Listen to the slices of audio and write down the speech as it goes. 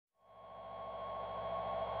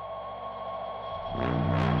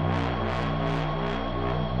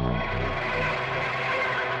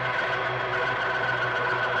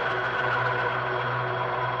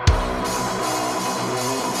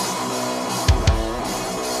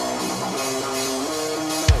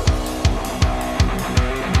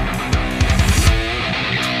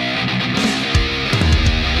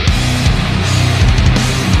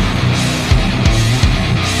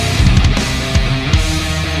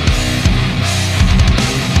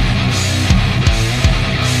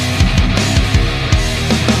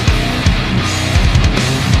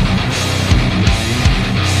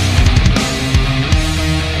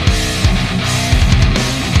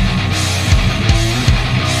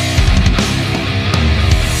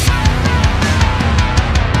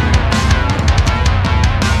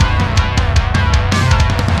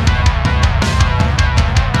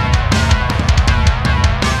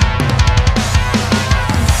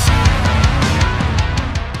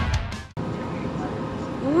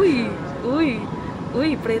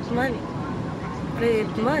Uy, Pretman.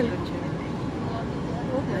 Pretman.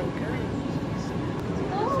 Oh my God.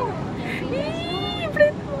 Oh,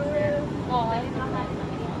 Pretman.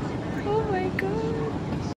 Oh my God.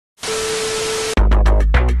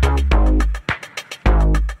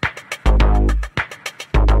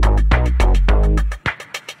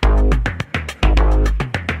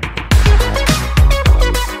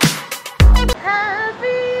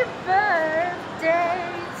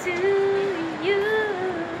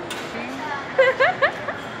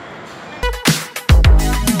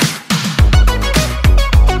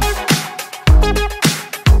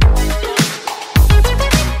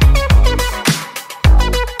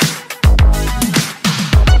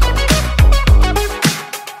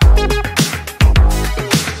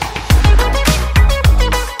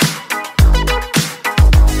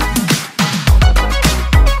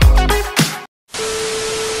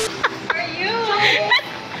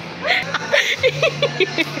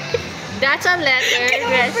 That's a letter.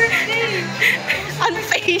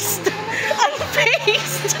 Unfaced.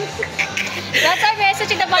 Unfaced. That's our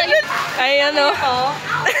message in the value. Ay, ano?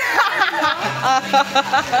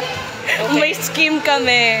 May scheme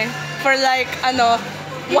kami for like, 1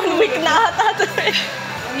 week na ata.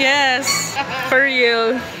 Yes. For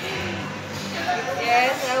you.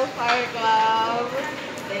 Yes, Fire Club.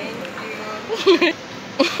 Thank you.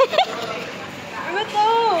 Ano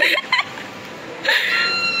to?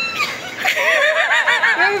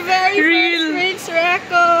 We're very Real. Bestfriends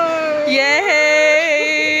record.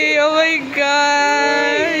 Yay! Oh my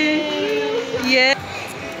God! Yeah.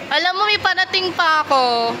 Alam mo, may parating pa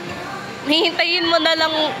ako. Hihintayin mo na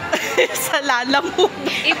lang sa lalamove.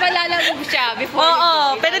 Ipalalamove siya before.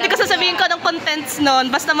 Oo, pero hindi ko sasabihin ko ng contents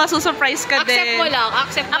nun. Basta masusurprise ka din. Accept mo lang.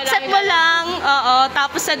 Accept mo lang. Oo,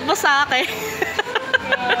 tapos send mo sa akin.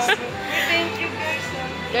 Thank you guys.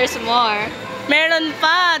 There's more. Meron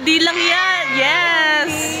pa. Di lang yan.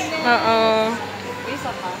 Yes. Oo.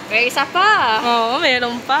 May isa pa. Oo,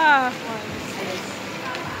 meron pa. I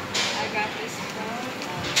got this one.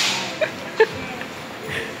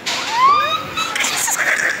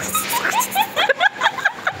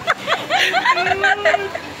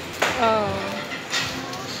 Oh.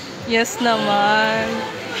 Yes naman.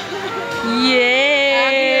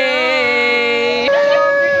 Yay!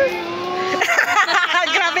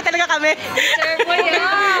 Grabe talaga kami. Serve mo yan.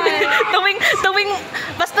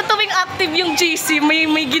 Basta tuwing active yung GC,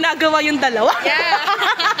 may ginagawa yung dalawa. Yeah.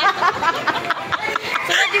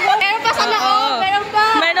 So, meron pa sa loob. Meron pa.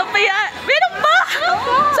 Meron pa yan. Meron pa!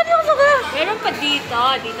 Saan yung suga? Meron pa dito.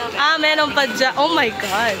 Dito. Meron pa dyan. Oh my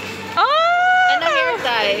God. And a hair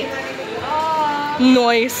tie.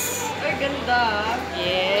 Noise. Ay, ganda.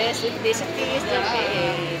 Yes, with this piece, the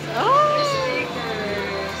face.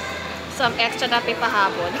 Stickers. Some extra na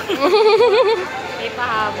pipahabol. May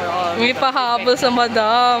pahabol. May pahabol sa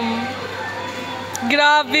madam.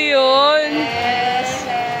 Grabe yun. Yes.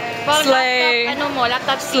 Slay. Laptop,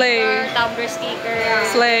 laptop sticker, tumbler sticker.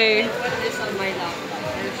 Slay. Put this on my laptop.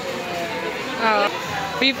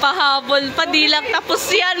 May pahabol pa, di lang tapos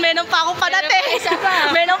yan. Meron pa akong panate.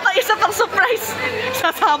 Meron pa isa pang surprise.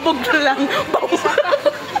 Sasabog na lang.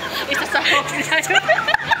 Isa sa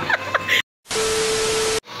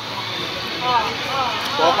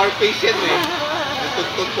Poker face yan eh.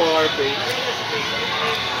 Nagtugtog poker face.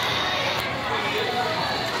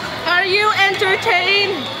 Are you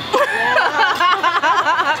entertained?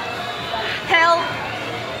 Help!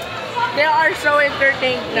 They are so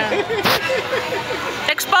entertained na.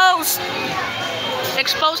 Exposed!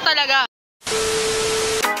 Exposed talaga.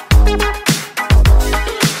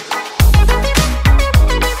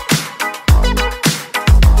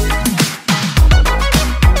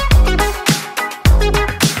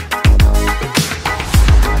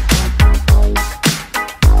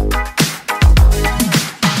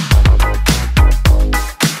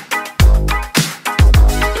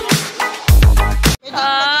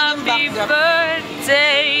 Happy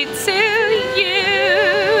birthday to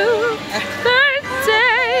you.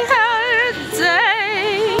 Birthday,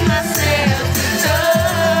 birthday. Myself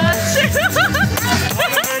touch.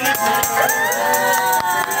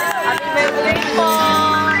 Happy birthday po.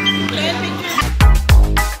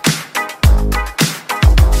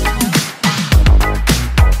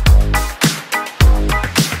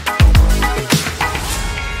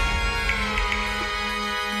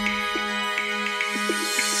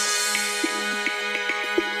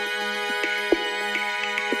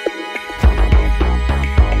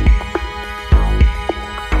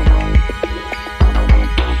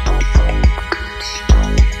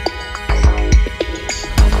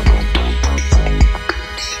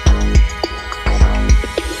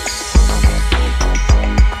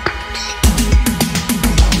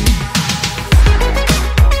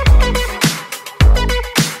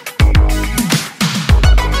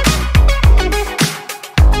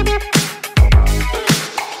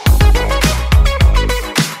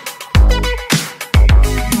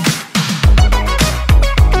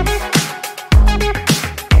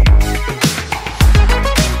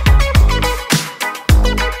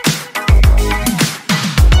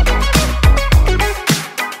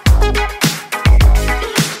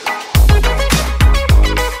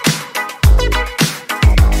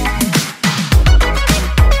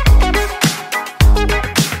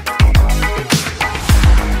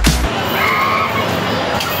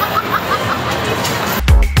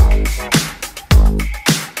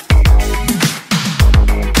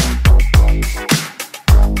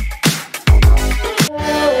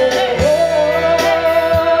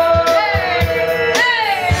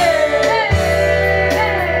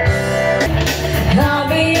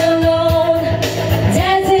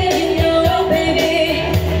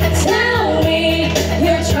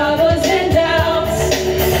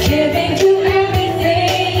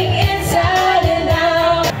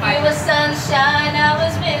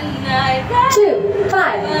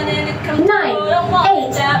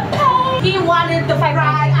 He wanted to fight.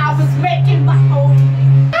 I was making my own.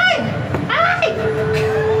 Ay! Ay!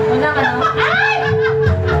 Wala ka na? Ay!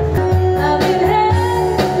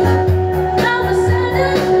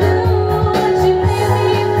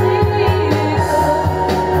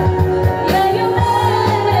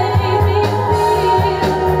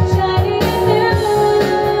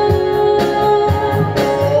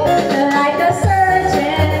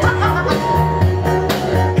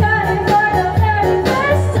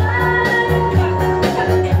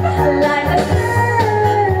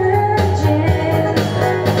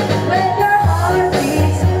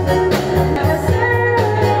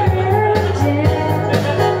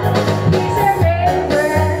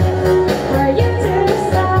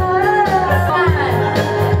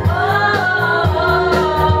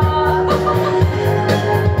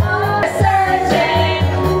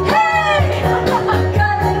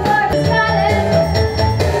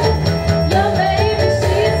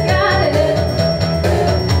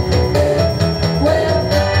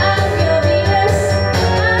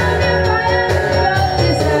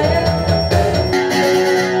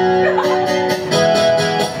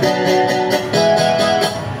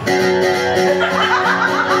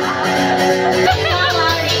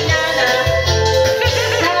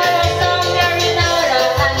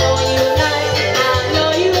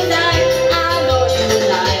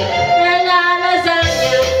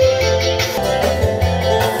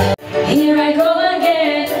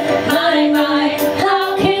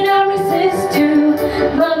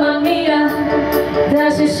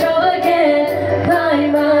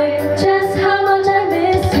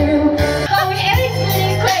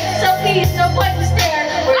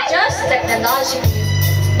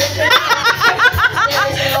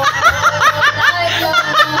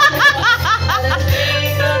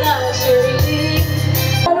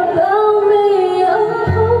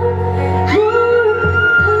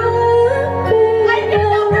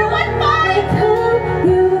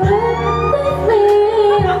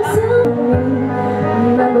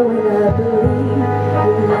 Remember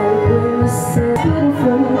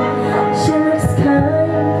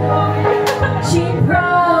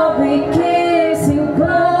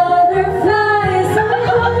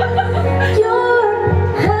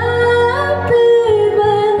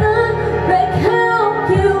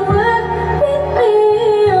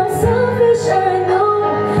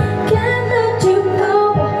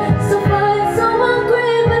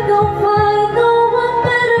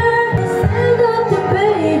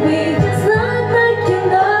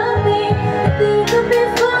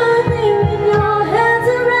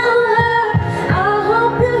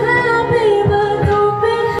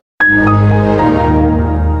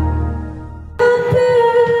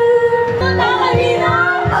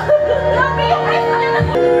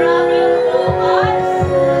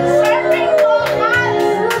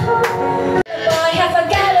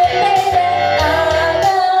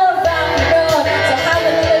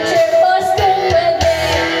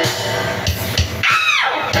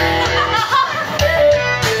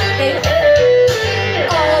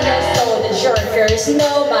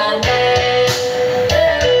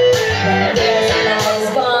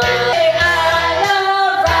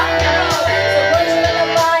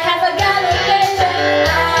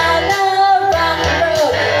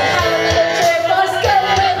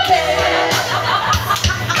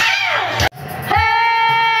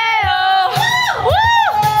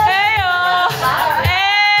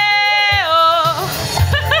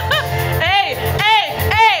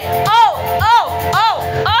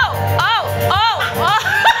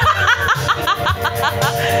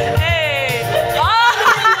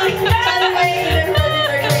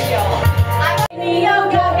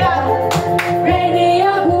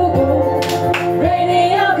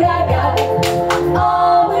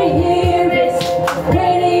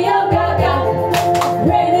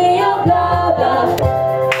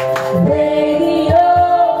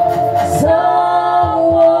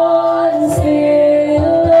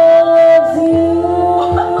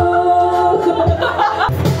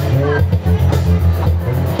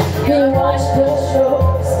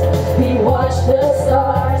watch the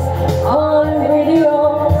stars on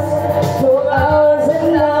videos for hours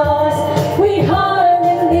and hours. We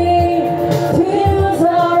hardly need to use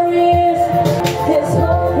our ears. This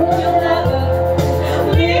hope will never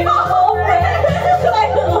leave our home.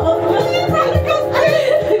 Like home.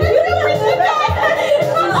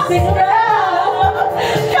 Stick around,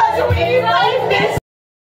 'cause we like this.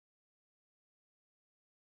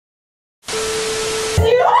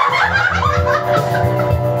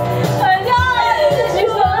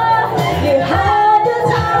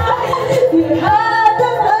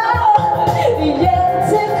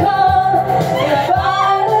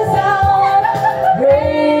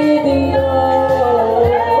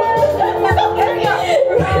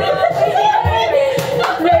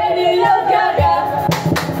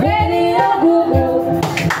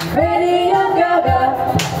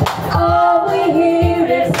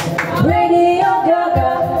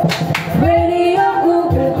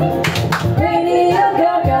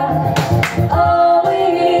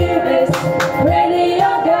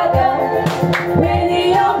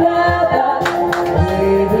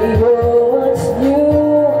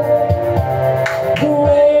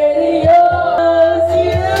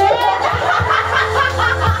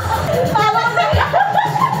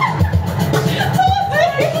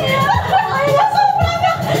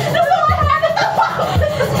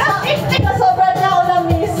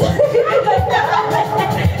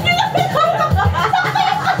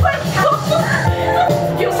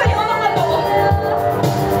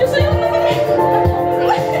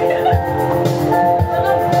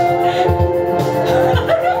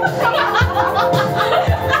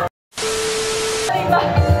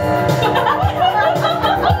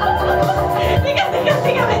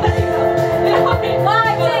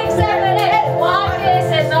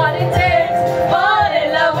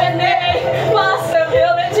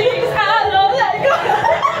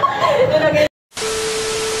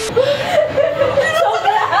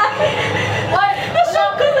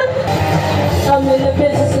 I'm in the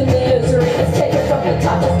business of misery. Let's take it from the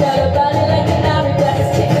top. Let's get a body like an hourglass.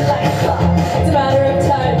 Let's take it like a clock. It's a matter of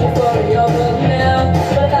time before we all go now.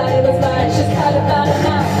 But I thought it was my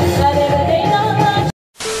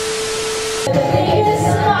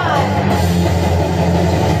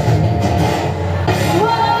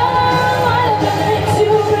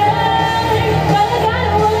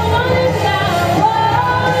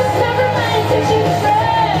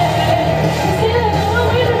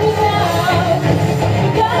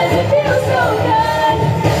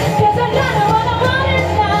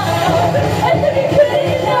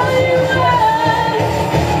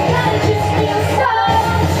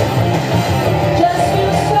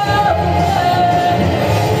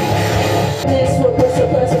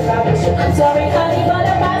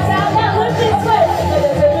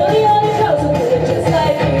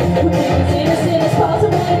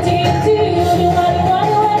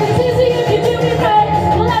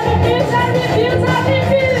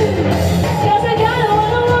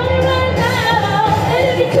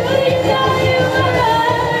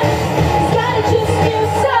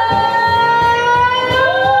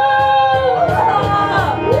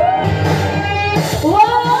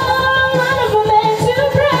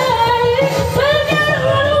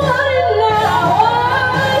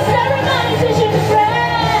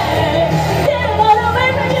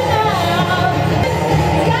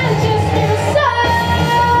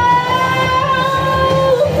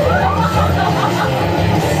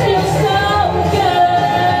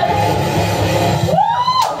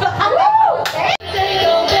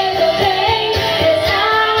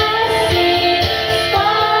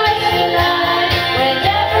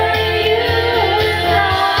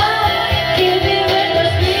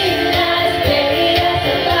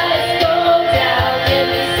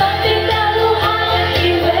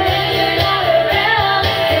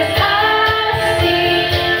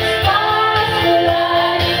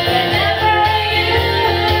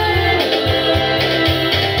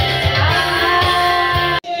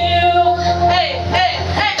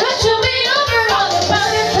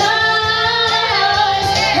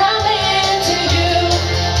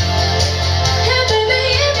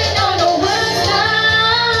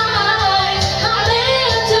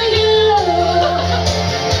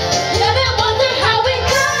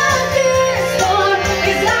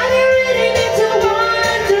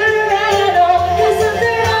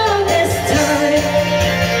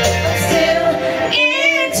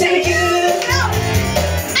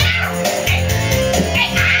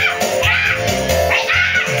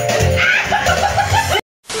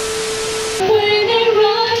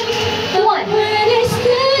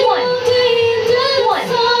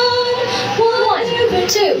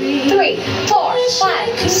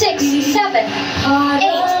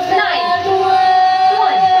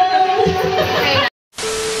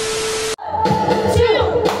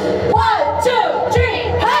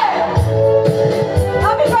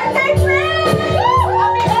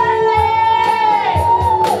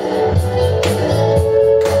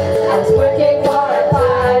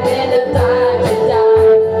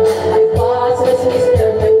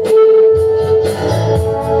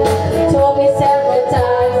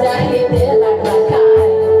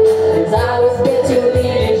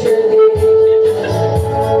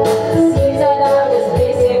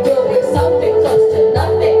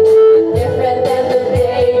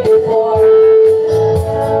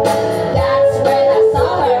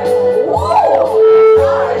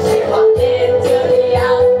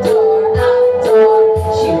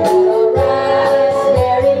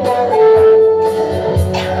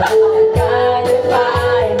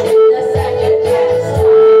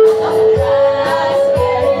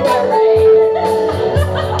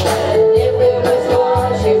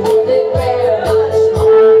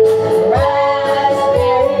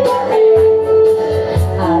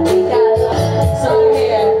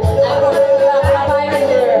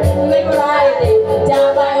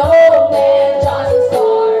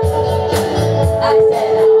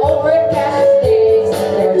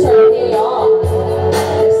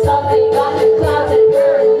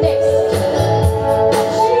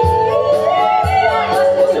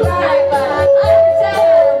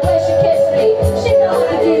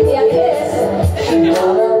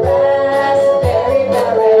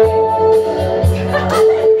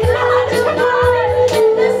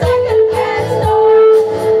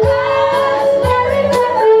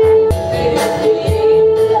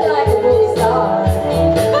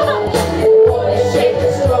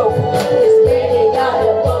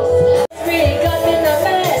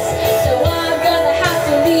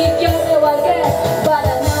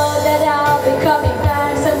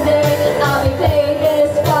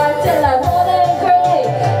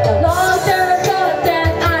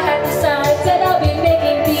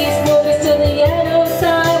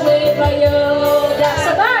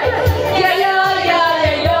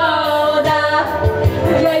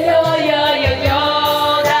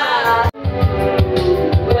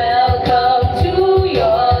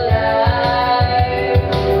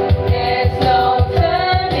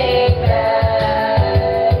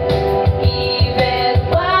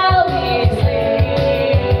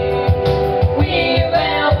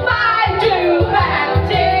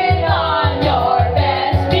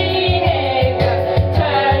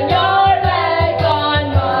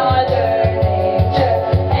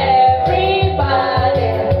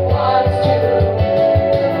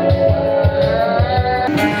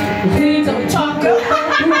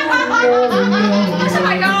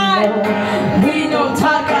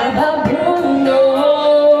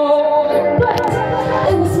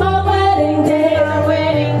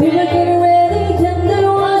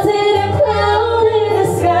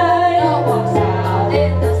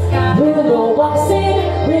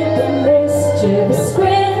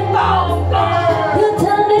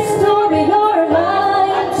this story or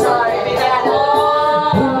mine.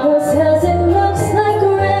 Because as it looks like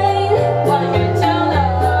rain,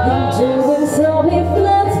 in doing so he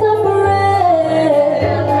floods my brain,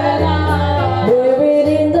 buried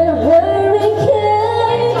in the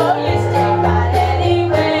hurricane.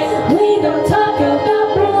 We don't talk about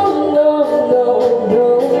Bruno, no, no,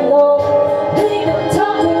 no. We don't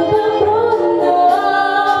talk about Bruno.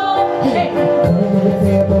 Hey, I'm in the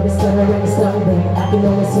fair, but it's gonna rain someday. I can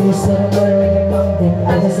always see you set up murdering among them. I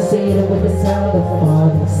just associated with the sound of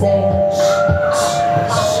falling. Say,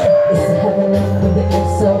 it's a heavenly with the air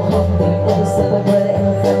so humbling. Always step up brother and a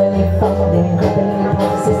family founding. Company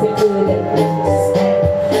promises they couldn't understand.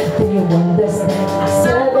 Do you understand?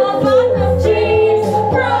 7 foot dreams,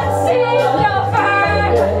 crossing the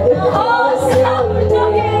fire. The horse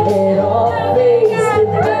someday, it all fades to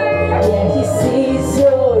black. Yeah, he sees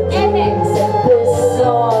your dreams and this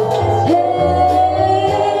song.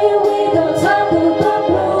 Hey, we don't talk about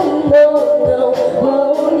Bruno, no,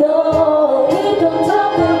 oh no. We don't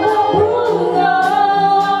talk about Bruno.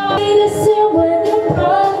 Listen when the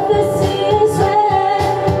prophecy is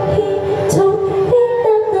read. He told me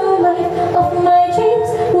that the life of my dreams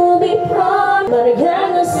will be bright.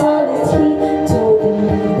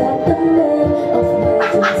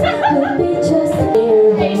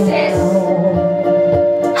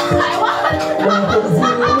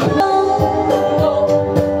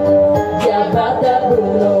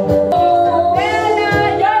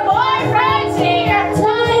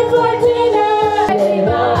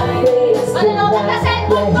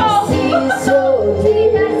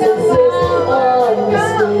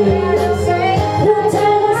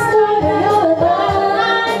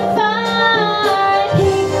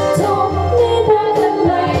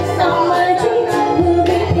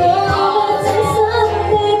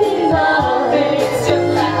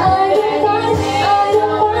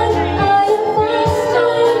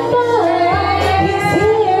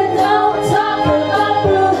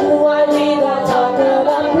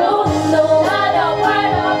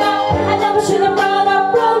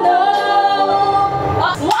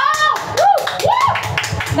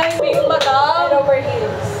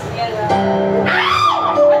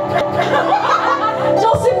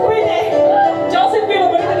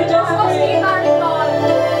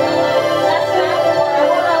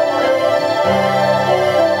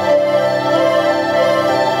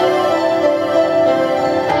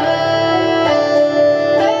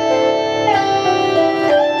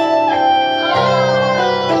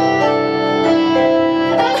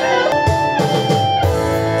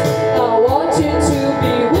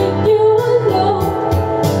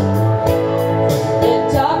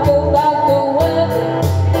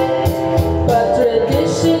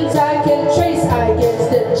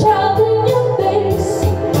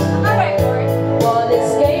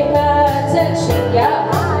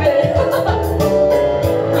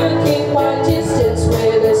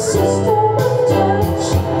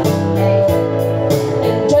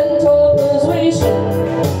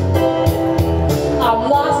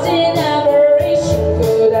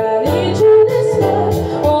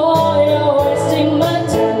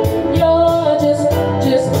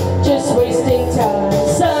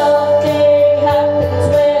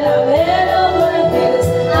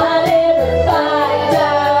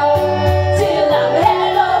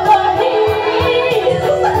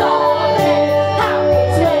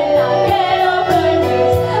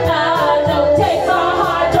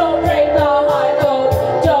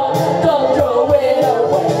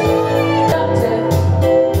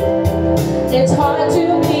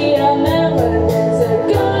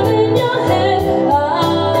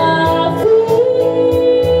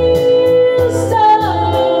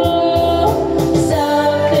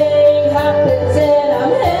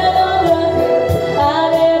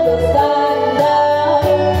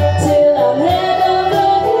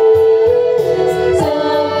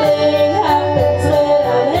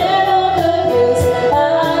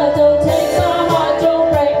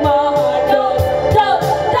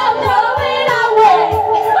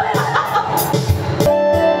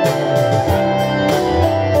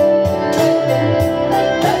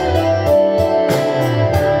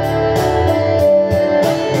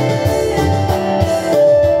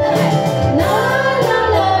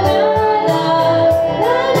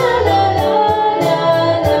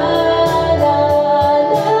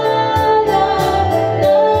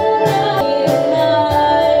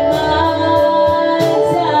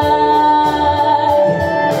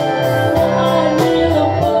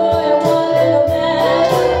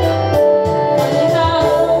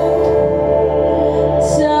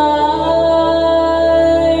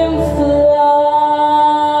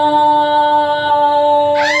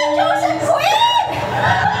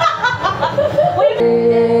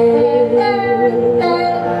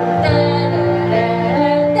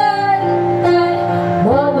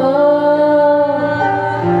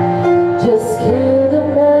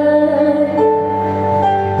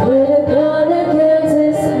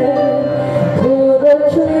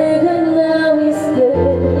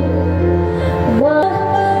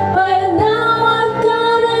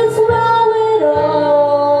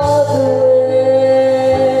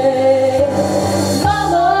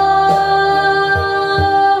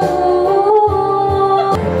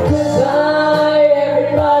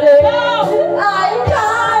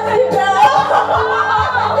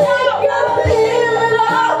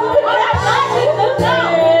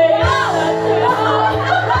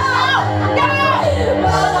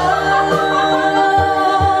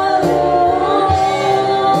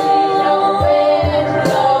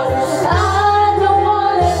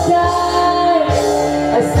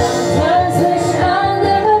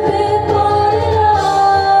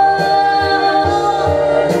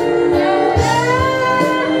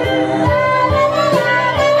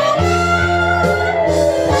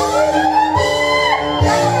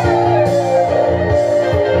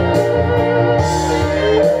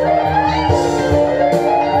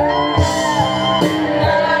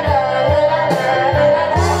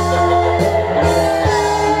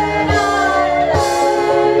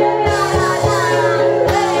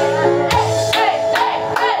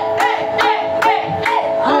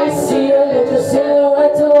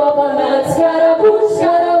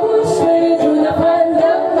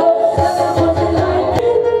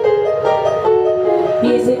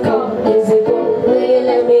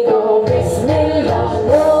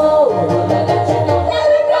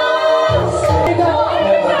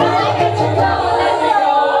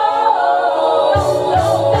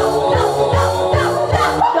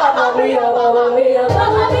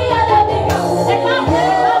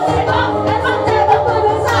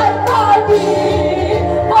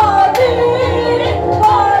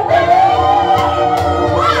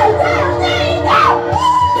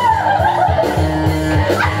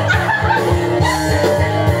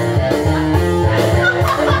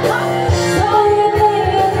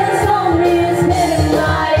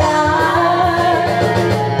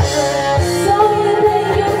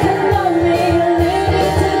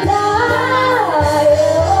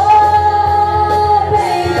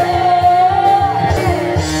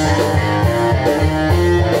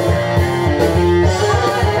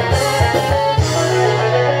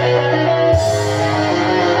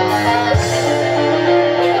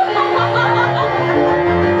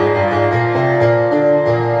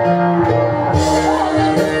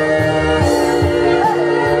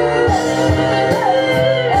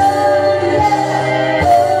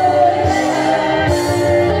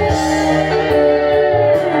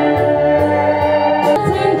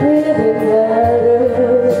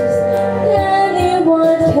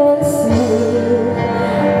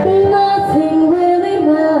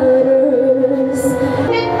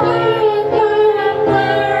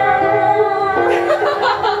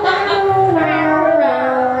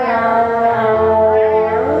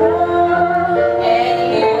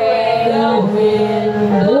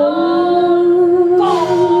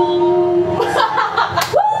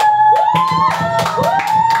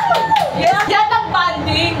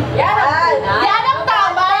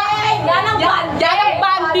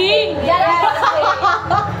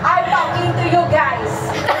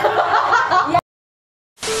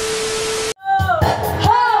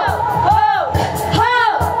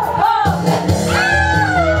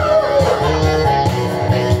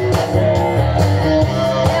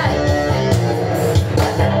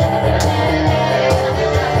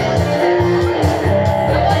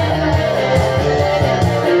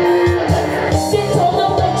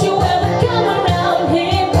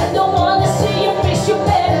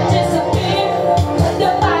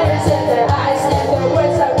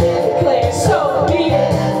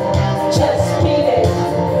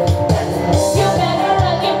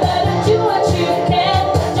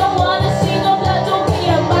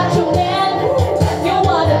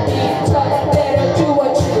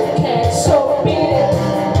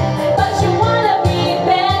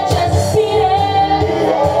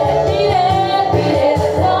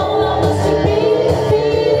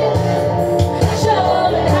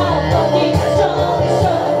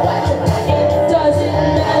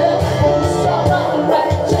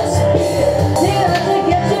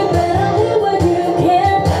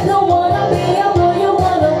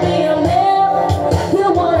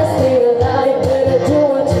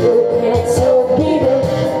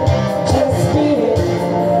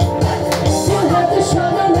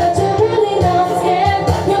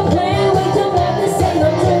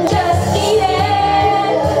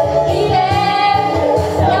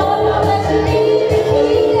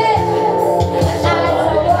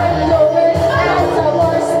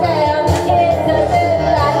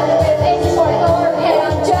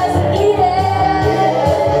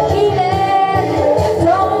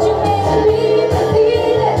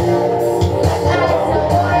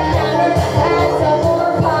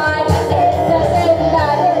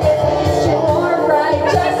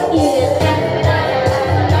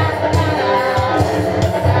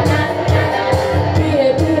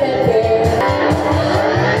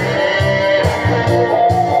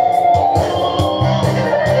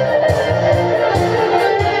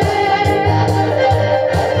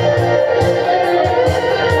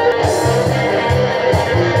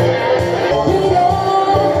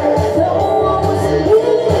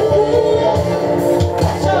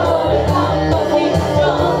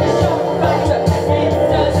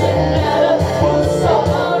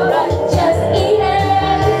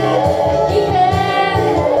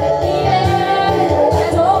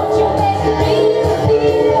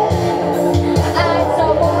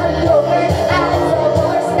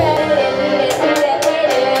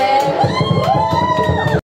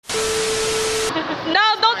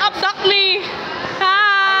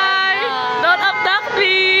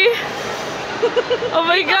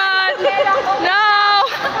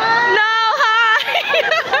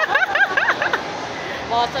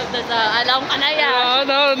 alam ka na yan.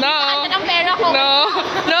 No. Ano ng pera ko? No.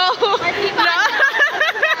 Hindi pa